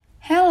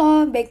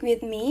back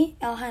with me,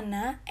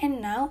 Elhana,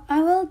 and now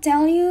I will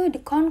tell you the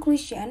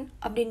conclusion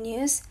of the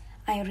news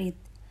I read.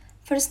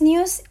 First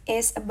news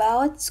is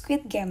about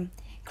Squid Game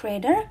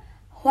creator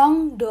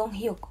Hwang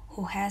Dong-hyuk,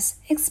 who has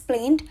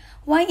explained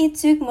why it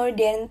took more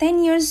than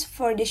 10 years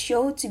for the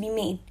show to be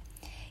made.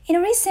 In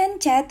a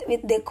recent chat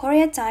with the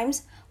Korea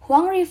Times,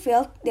 Hwang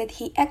revealed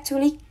that he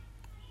actually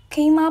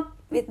came up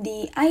with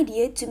the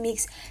idea to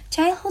mix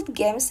childhood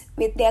games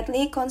with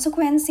deadly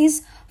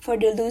consequences for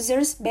the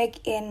losers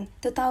back in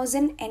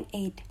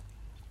 2008.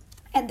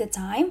 At the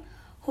time,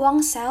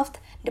 Hwang shelved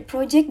the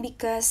project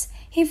because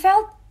he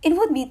felt it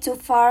would be too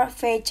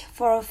far-fetched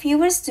for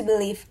viewers to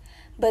believe,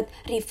 but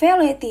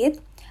reevaluated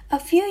a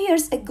few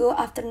years ago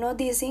after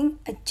noticing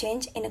a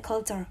change in the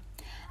culture.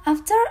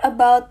 After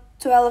about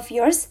 12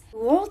 years, the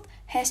world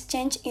has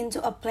changed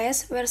into a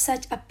place where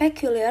such a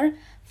peculiar,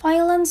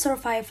 violent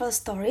survival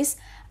stories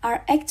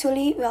are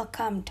actually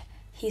welcomed,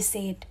 he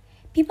said.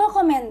 People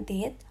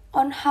commented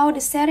on how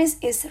the series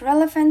is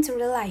relevant to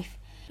real life.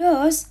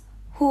 Those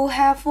who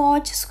have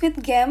watched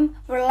Squid Game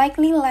were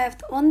likely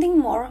left wanting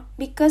more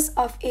because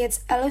of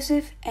its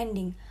elusive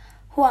ending.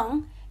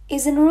 Hwang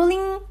isn't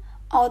ruling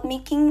out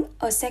making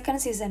a second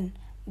season,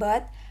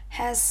 but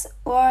has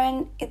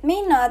warned it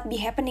may not be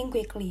happening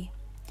quickly.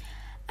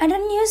 Other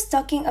news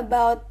talking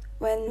about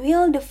when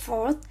will the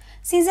fourth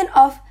season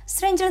of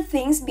Stranger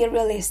Things be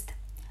released?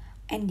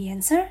 And the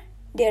answer?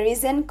 There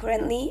isn't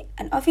currently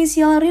an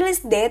official release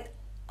date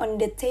on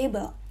the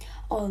table,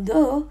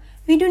 although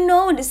we do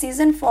know the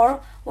season 4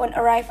 won't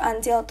arrive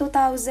until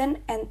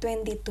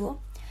 2022.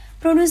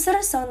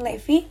 Producer Sean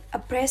Levy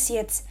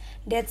appreciates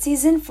that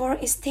season 4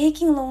 is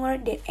taking longer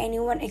than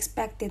anyone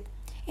expected,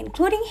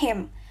 including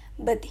him,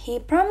 but he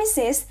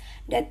promises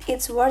that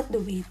it's worth the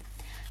wait.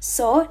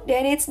 So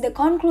that is the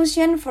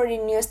conclusion for the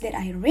news that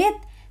I read.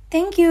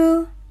 Thank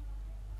you.